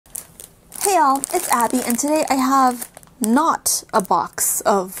Hey y'all, it's Abby, and today I have not a box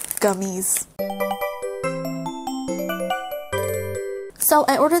of gummies. So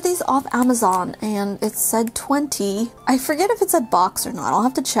I ordered these off Amazon and it said 20. I forget if it said box or not, I'll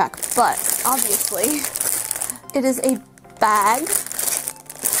have to check, but obviously it is a bag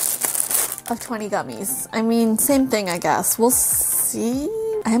of 20 gummies. I mean, same thing I guess. We'll see.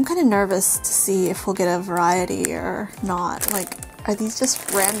 I am kind of nervous to see if we'll get a variety or not. Like, are these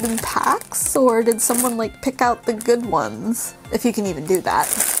just random packs, or did someone like pick out the good ones? If you can even do that.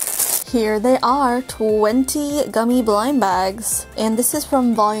 Here they are, 20 gummy blind bags, and this is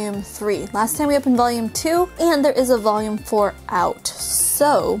from volume 3. Last time we opened volume 2, and there is a volume 4 out.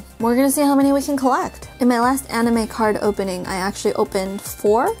 So we're gonna see how many we can collect. In my last anime card opening, I actually opened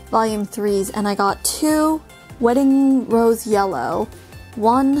 4 volume 3s, and I got 2 Wedding Rose Yellow,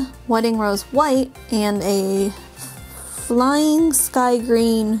 1 Wedding Rose White, and a Flying Sky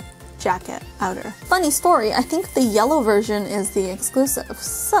Green jacket outer. Funny story, I think the yellow version is the exclusive,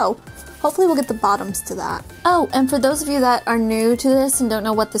 so hopefully we'll get the bottoms to that. Oh, and for those of you that are new to this and don't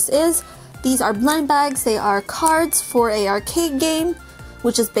know what this is, these are blind bags. They are cards for an arcade game,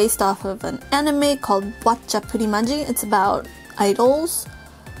 which is based off of an anime called Waccha PriMagi. It's about idols,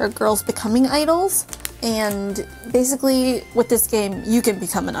 or girls becoming idols. And basically, with this game, you can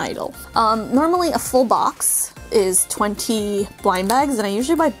become an idol. Normally, a full box is 20 blind bags, and I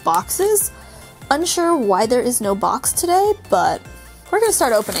usually buy boxes. Unsure why there is no box today, but we're gonna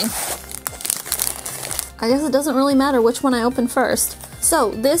start opening. I guess it doesn't really matter which one I open first.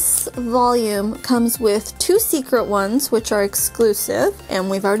 So, this volume comes with 2 secret ones, which are exclusive, and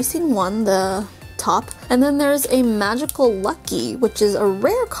we've already seen one, the top. And then there's a Magical Lucky, which is a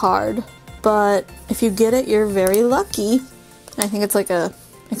rare card, but if you get it, you're very lucky. I think it's like a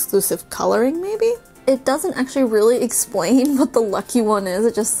exclusive coloring, maybe? It doesn't actually really explain what the lucky one is.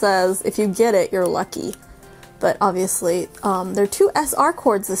 It just says, if you get it, you're lucky. But obviously, there are 2 SR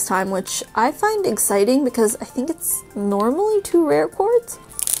cords this time, which I find exciting because I think it's normally 2 rare cords.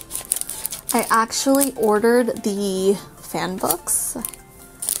 I actually ordered the fan books,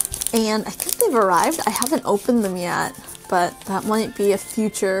 and I think they've arrived. I haven't opened them yet, but that might be a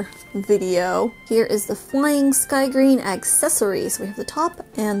future video. Here is the Flying Sky Green accessory. So we have the top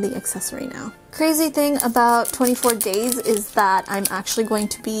and the accessory now. Crazy thing about 24 days is that I'm actually going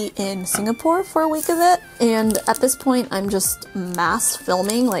to be in Singapore for a week of it, and at this point I'm just mass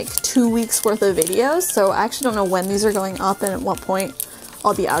filming like 2 weeks worth of videos, so I actually don't know when these are going up and at what point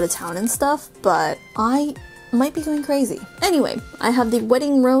I'll be out of town and stuff, but I might be going crazy. Anyway, I have the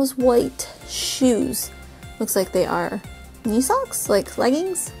Wedding Rose White shoes. Looks like they are knee socks, like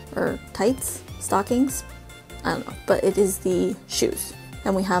leggings or tights, stockings, I don't know, but it is the shoes.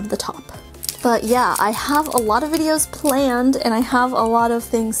 And we have the top. But yeah, I have a lot of videos planned and I have a lot of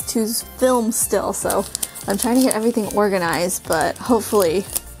things to film still, so I'm trying to get everything organized, but hopefully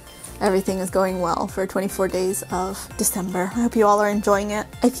everything is going well for 24 days of December. I hope you all are enjoying it.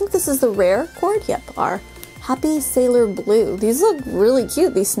 I think this is the rare cord, yep, our Happy Sailor Blue. These look really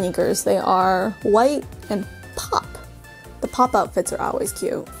cute, these sneakers. They are white and pop. The pop outfits are always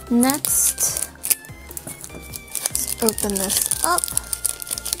cute. Next, let's open this up.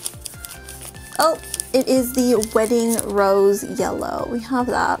 Oh, it is the Wedding Rose Yellow. We have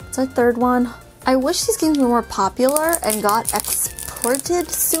that. It's our 3rd one. I wish these games were more popular and got exported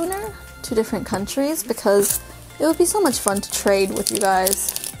sooner to different countries because it would be so much fun to trade with you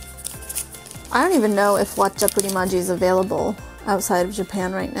guys. I don't even know if Waccha PriMagi is available outside of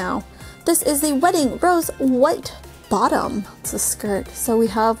Japan right now. This is the Wedding Rose White bottom. It's a skirt. So we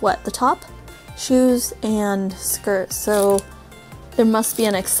have what? The top, shoes, and skirt. So there must be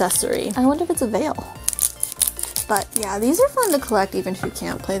an accessory. I wonder if it's a veil. But yeah, these are fun to collect even if you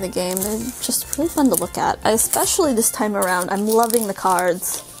can't play the game. They're just really fun to look at. Especially this time around. I'm loving the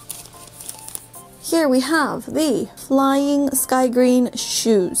cards. Here we have the Flying Sky Green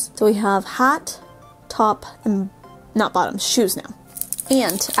shoes. So we have hat, top, and not bottoms, shoes now.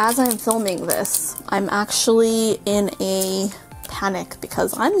 And as I'm filming this, I'm actually in a panic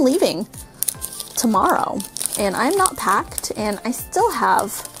because I'm leaving tomorrow and I'm not packed and I still have,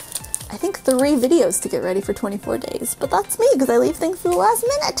 I think, 3 videos to get ready for 24 days. But that's me because I leave things to the last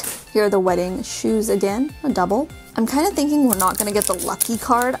minute. Here are the wedding shoes again, a double. I'm kind of thinking we're not going to get the lucky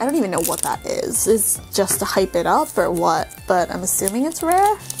card. I don't even know what that is. It's just to hype it up or what, but I'm assuming it's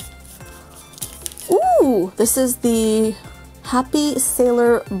rare. Ooh, this is the Happy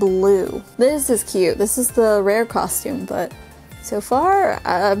Sailor Blue. This is cute. This is the rare costume, but so far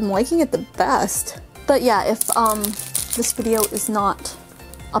I'm liking it the best. But yeah, if this video is not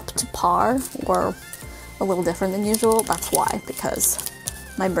up to par or a little different than usual, that's why, because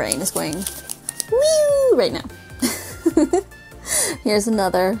My brain is going woo right now. Here's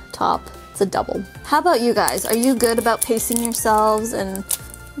another top. It's a double. How about you guys? Are you good about pacing yourselves and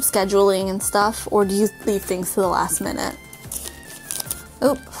scheduling and stuff, or do you leave things to the last minute?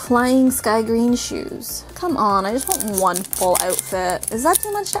 Oh, flying sky green shoes. Come on, I just want one full outfit. Is that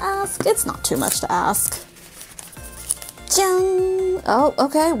too much to ask? It's not too much to ask. Jang! Oh,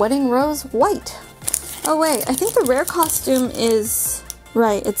 okay, wedding rose white. Oh wait, I think the rare costume is,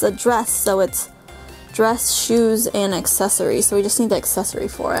 right, it's a dress, so it's dress, shoes, and accessory. So we just need the accessory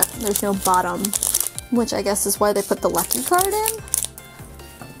for it. There's no bottom, which I guess is why they put the lucky card in.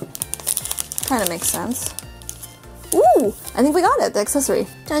 Kind of makes sense. Ooh, I think we got it, the accessory.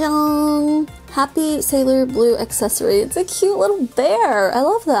 Ta-da! Happy Sailor Blue accessory. It's a cute little bear. I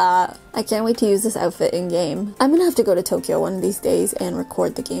love that. I can't wait to use this outfit in game. I'm gonna have to go to Tokyo one of these days and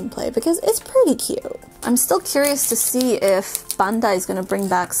record the gameplay because it's pretty cute. I'm still curious to see if Bandai is gonna bring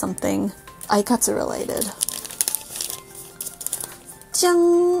back something Aikatsu related.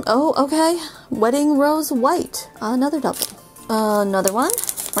 Jang! Oh, okay. Wedding rose white. Another double. Another one.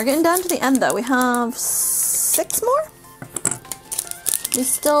 We're getting down to the end though. We have 6 more? We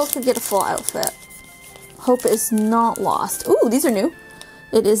still could get a full outfit. Hope is not lost. Ooh, these are new.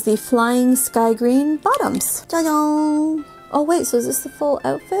 It is the flying sky green bottoms. Ta-da! Oh wait, so is this the full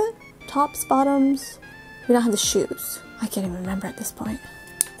outfit? Tops, bottoms. We don't have the shoes. I can't even remember at this point.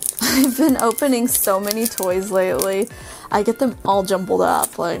 I've been opening so many toys lately. I get them all jumbled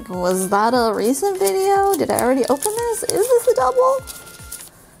up. Like, was that a recent video? Did I already open this? Is this a double?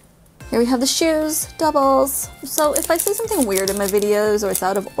 Here we have the shoes, doubles. So if I say something weird in my videos or it's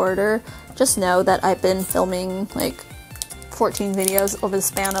out of order, just know that I've been filming like 14 videos over the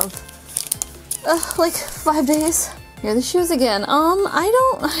span of like 5 days. Here are the shoes again. I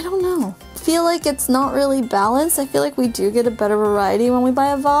don't know. I feel like it's not really balanced. I feel like we do get a better variety when we buy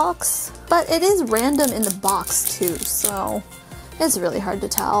a box, but it is random in the box too, so it's really hard to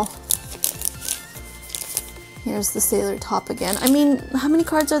tell. Here's the sailor top again. I mean, how many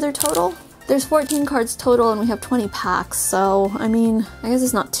cards are there total? There's 14 cards total and we have 20 packs, so I mean, I guess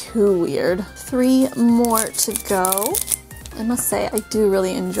it's not too weird. 3 more to go. I must say, I do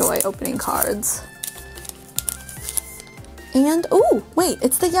really enjoy opening cards. And, oh, wait,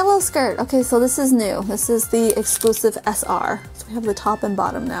 it's the yellow skirt. Okay, so this is new. This is the exclusive SR. So we have the top and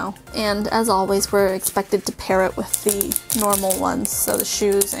bottom now. And as always, we're expected to pair it with the normal ones, so the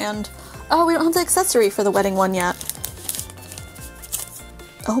shoes and, oh, we don't have the accessory for the wedding one yet.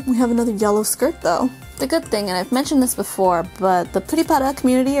 Oh, we have another yellow skirt though. The good thing, and I've mentioned this before, but the Puripara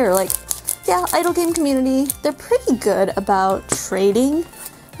community, or like, yeah, idle game community, they're pretty good about trading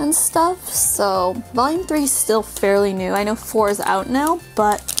and stuff, so Volume 3 is still fairly new. I know 4 is out now,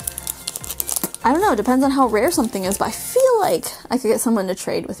 but I don't know, it depends on how rare something is, but I feel like I could get someone to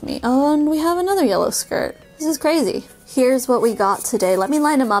trade with me. Oh, and we have another yellow skirt. This is crazy. Here's what we got today. Let me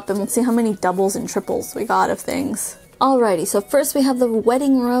line them up and we'll see how many doubles and triples we got of things. Alrighty, so first we have the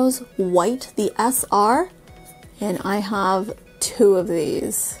Wedding Rose White, the SR, and I have 2 of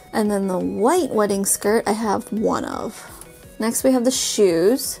these. And then the white wedding skirt, I have 1 of. Next we have the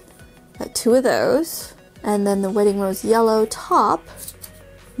shoes, got 2 of those. And then the Wedding Rose Yellow top,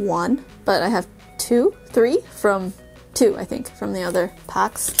 1, but I have 2, 3 from 2, I think, from the other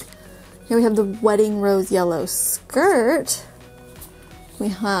packs. Here we have the Wedding Rose Yellow skirt. We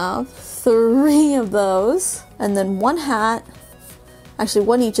have 3 of those. And then 1 hat, actually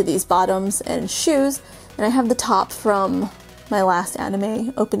 1 each of these bottoms and shoes. And I have the top from my last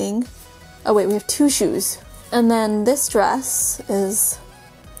anime opening. Oh wait, we have 2 shoes. And then this dress is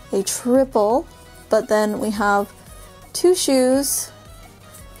a triple, but then we have 2 shoes,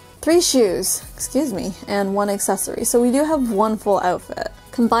 3 shoes, excuse me, and 1 accessory. So we do have 1 full outfit.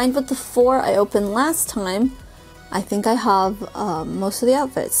 Combined with the 4 I opened last time, I think I have most of the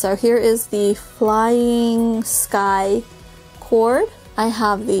outfits. So here is the Flying Sky cord. I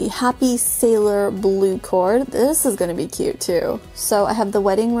have the Happy Sailor Blue cord. This is going to be cute too. So I have the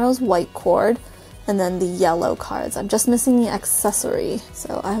Wedding Rose White cord, and then the yellow cards. I'm just missing the accessory.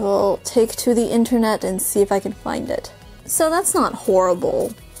 So I will take to the internet and see if I can find it. So that's not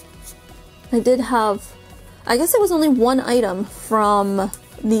horrible. I did have, I guess it was only 1 item from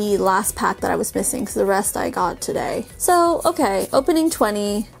the last pack that I was missing, because the rest I got today. So, okay, opening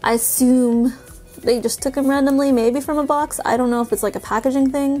 20. I assume they just took them randomly, maybe from a box. I don't know if it's like a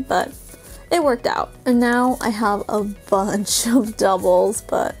packaging thing, but it worked out. And now I have a bunch of doubles,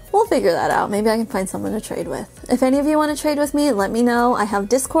 but we'll figure that out. Maybe I can find someone to trade with. If any of you want to trade with me, let me know. I have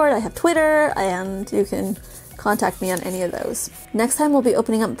Discord, I have Twitter, and you can contact me on any of those. Next time we'll be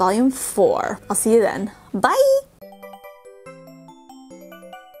opening up Volume 4. I'll see you then. Bye!